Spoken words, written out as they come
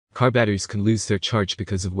Car batteries can lose their charge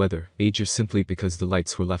because of weather, age, or simply because the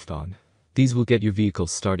lights were left on. These will get your vehicle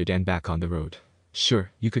started and back on the road.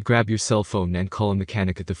 Sure, you could grab your cell phone and call a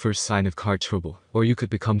mechanic at the first sign of car trouble, or you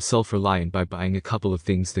could become self-reliant by buying a couple of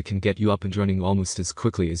things that can get you up and running almost as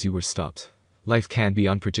quickly as you were stopped. Life can be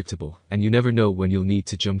unpredictable, and you never know when you'll need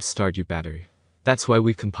to jump-start your battery. That's why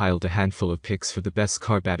we've compiled a handful of picks for the best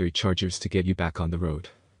car battery chargers to get you back on the road.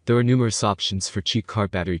 There are numerous options for cheap car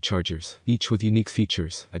battery chargers, each with unique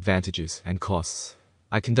features, advantages, and costs.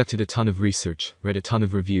 I conducted a ton of research, read a ton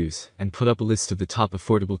of reviews, and put up a list of the top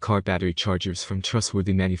affordable car battery chargers from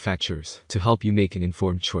trustworthy manufacturers to help you make an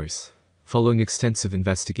informed choice. Following extensive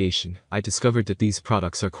investigation, I discovered that these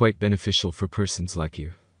products are quite beneficial for persons like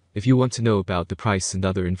you. If you want to know about the price and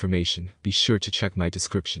other information, be sure to check my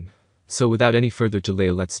description. So without any further delay,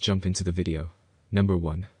 let's jump into the video. Number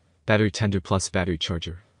 1. Battery Tender Plus Battery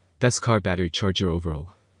Charger. Best car battery charger overall.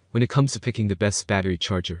 When it comes to picking the best battery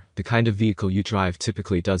charger, the kind of vehicle you drive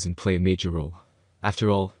typically doesn't play a major role.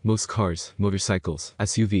 After all, most cars, motorcycles,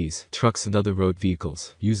 SUVs, trucks and other road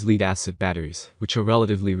vehicles use lead-acid batteries, which are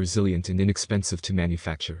relatively resilient and inexpensive to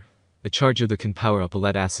manufacture. A charger that can power up a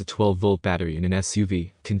lead-acid 12-volt battery in an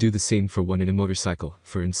SUV can do the same for one in a motorcycle,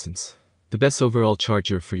 for instance. The best overall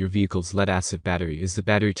charger for your vehicle's lead-acid battery is the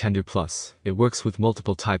Battery Tender Plus. It works with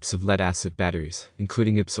multiple types of lead-acid batteries,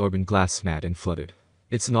 including absorbent glass matte and flooded.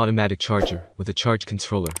 It's an automatic charger, with a charge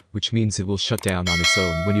controller, which means it will shut down on its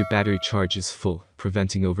own when your battery charge is full,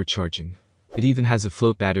 preventing overcharging. It even has a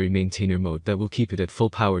float battery maintainer mode that will keep it at full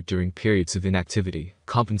power during periods of inactivity,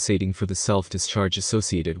 compensating for the self-discharge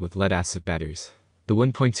associated with lead-acid batteries. The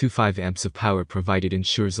 1.25 amps of power provided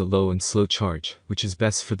ensures a low and slow charge, which is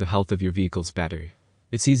best for the health of your vehicle's battery.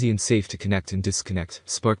 It's easy and safe to connect and disconnect,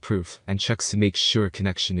 spark-proof, and checks to make sure a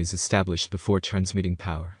connection is established before transmitting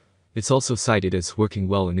power. It's also cited as working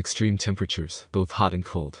well in extreme temperatures, both hot and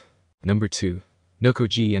cold. Number 2. NOCO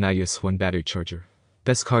Genius1 Battery Charger.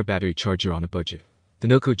 Best car battery charger on a budget. The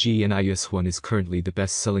NOCO Genius1 is currently the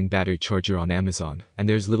best-selling battery charger on Amazon, and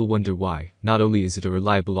there's little wonder why. Not only is it a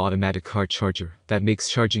reliable automatic car charger that makes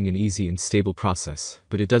charging an easy and stable process,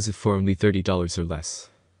 but it does it for only $30 or less.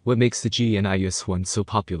 What makes the Genius1 so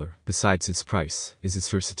popular, besides its price, is its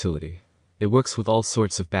versatility. It works with all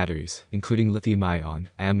sorts of batteries, including lithium-ion,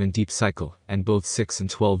 AM and deep cycle, and both 6 and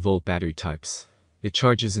 12-volt battery types. It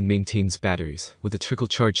charges and maintains batteries, with a trickle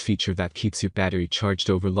charge feature that keeps your battery charged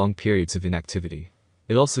over long periods of inactivity.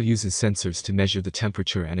 It also uses sensors to measure the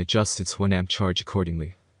temperature and adjust its 1 amp charge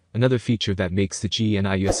accordingly. Another feature that makes the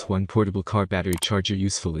Genius1 portable car battery charger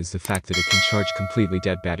useful is the fact that it can charge completely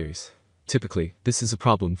dead batteries. Typically, this is a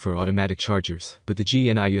problem for automatic chargers, but the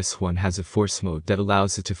Genius1 has a force mode that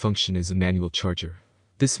allows it to function as a manual charger.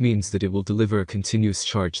 This means that it will deliver a continuous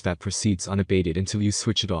charge that proceeds unabated until you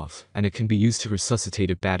switch it off, and it can be used to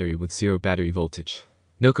resuscitate a battery with zero battery voltage.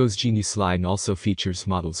 NOCO's Genius line also features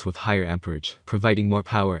models with higher amperage, providing more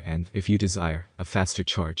power and, if you desire, a faster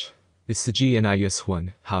charge. It's the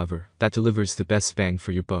Genius1, however, that delivers the best bang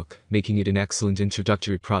for your buck, making it an excellent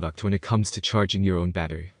introductory product when it comes to charging your own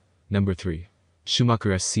battery. Number 3.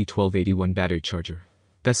 Schumacher SC1281 Battery Charger.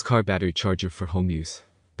 Best car battery charger for home use.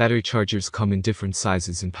 Battery chargers come in different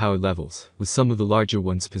sizes and power levels, with some of the larger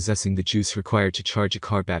ones possessing the juice required to charge a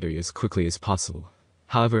car battery as quickly as possible.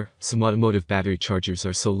 However, some automotive battery chargers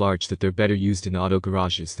are so large that they're better used in auto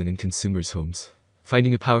garages than in consumers' homes.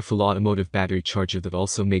 Finding a powerful automotive battery charger that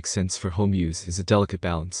also makes sense for home use is a delicate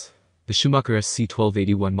balance. The Schumacher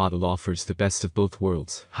SC1281 model offers the best of both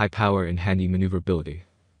worlds, high power and handy maneuverability.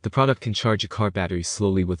 The product can charge a car battery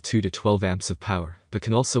slowly with 2 to 12 amps of power, but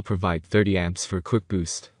can also provide 30 amps for a quick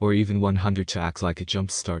boost, or even 100 to act like a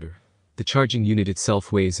jump starter. The charging unit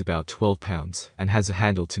itself weighs about 12 pounds, and has a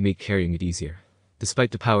handle to make carrying it easier.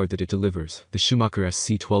 Despite the power that it delivers, the Schumacher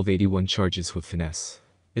SC1281 charges with finesse.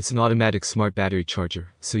 It's an automatic smart battery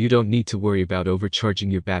charger, so you don't need to worry about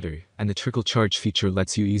overcharging your battery, and the trickle charge feature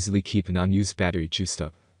lets you easily keep an unused battery juiced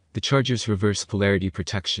up. The charger's reverse polarity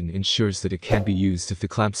protection ensures that it can be used if the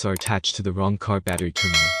clamps are attached to the wrong car battery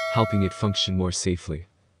terminal, helping it function more safely.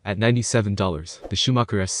 At $97, the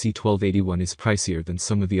Schumacher SC1281 is pricier than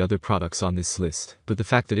some of the other products on this list, but the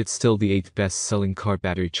fact that it's still the 8th best-selling car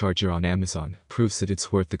battery charger on Amazon proves that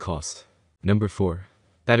it's worth the cost. Number 4.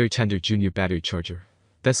 Battery Tender Junior Battery Charger.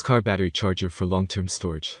 Best car battery charger for long-term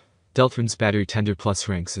storage. Deltron's Battery Tender Plus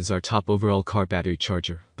ranks as our top overall car battery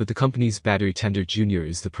charger, but the company's Battery Tender Junior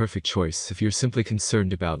is the perfect choice if you're simply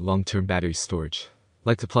concerned about long-term battery storage.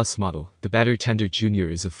 Like the Plus model, the Battery Tender Junior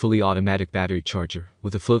is a fully automatic battery charger,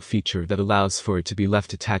 with a float feature that allows for it to be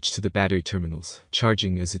left attached to the battery terminals,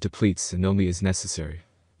 charging as it depletes and only as necessary.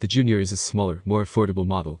 The Junior is a smaller, more affordable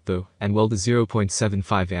model, though, and while the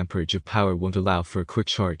 0.75 amperage of power won't allow for a quick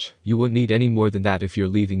charge, you won't need any more than that if you're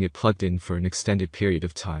leaving it plugged in for an extended period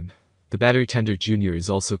of time. The battery tender Junior is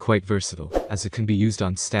also quite versatile, as it can be used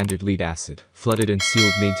on standard lead-acid, flooded and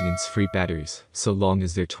sealed maintenance-free batteries, so long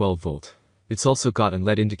as they're 12-volt. It's also got an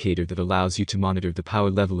LED indicator that allows you to monitor the power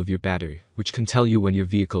level of your battery, which can tell you when your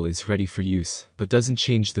vehicle is ready for use, but doesn't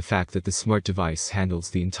change the fact that the smart device handles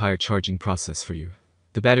the entire charging process for you.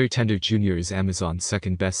 The battery tender Junior is Amazon's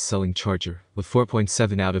second best-selling charger, with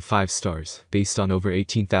 4.7 out of 5 stars, based on over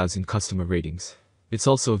 18,000 customer ratings. It's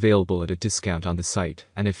also available at a discount on the site,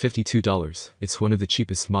 and at $52, it's one of the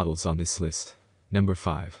cheapest models on this list. Number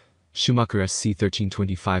 5. Schumacher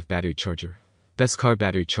SC1325 Battery Charger. Best car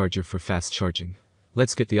battery charger for fast charging.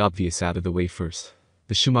 Let's get the obvious out of the way first.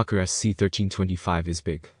 The Schumacher SC1325 is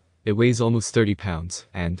big. It weighs almost 30 pounds,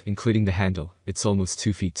 and, including the handle, it's almost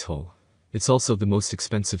 2 feet tall. It's also the most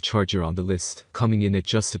expensive charger on the list, coming in at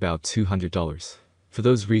just about $200. For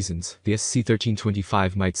those reasons, the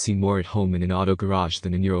SC1325 might seem more at home in an auto garage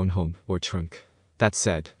than in your own home or trunk. That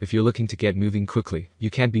said, if you're looking to get moving quickly, you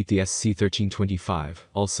can't beat the SC1325.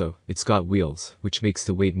 Also, it's got wheels, which makes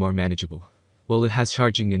the weight more manageable. While it has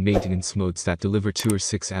charging and maintenance modes that deliver 2 or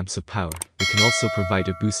 6 amps of power, it can also provide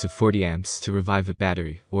a boost of 40 amps to revive a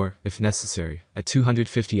battery, or, if necessary, a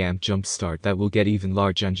 250 amp jump start that will get even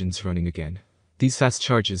large engines running again. These fast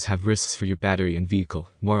charges have risks for your battery and vehicle,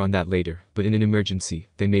 more on that later, but in an emergency,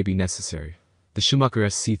 they may be necessary. The Schumacher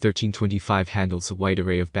SC1325 handles a wide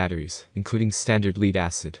array of batteries, including standard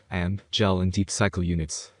lead-acid, AM, gel and deep cycle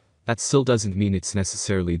units. That still doesn't mean it's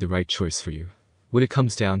necessarily the right choice for you. What it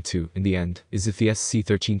comes down to, in the end, is if the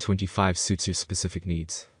SC1325 suits your specific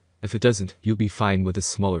needs. If it doesn't, you'll be fine with a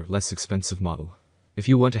smaller, less expensive model. If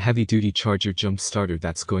you want a heavy-duty charger jump starter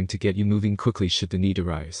that's going to get you moving quickly should the need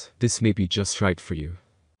arise, this may be just right for you.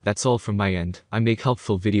 That's all from my end. I make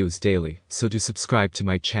helpful videos daily, so do subscribe to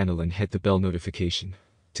my channel and hit the bell notification.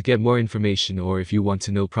 To get more information or if you want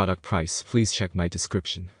to know product price, please check my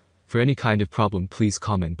description. For any kind of problem, please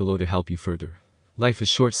comment below to help you further. Life is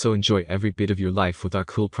short, so enjoy every bit of your life with our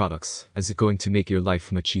cool products, as it's going to make your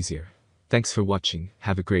life much easier. Thanks for watching,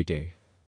 have a great day.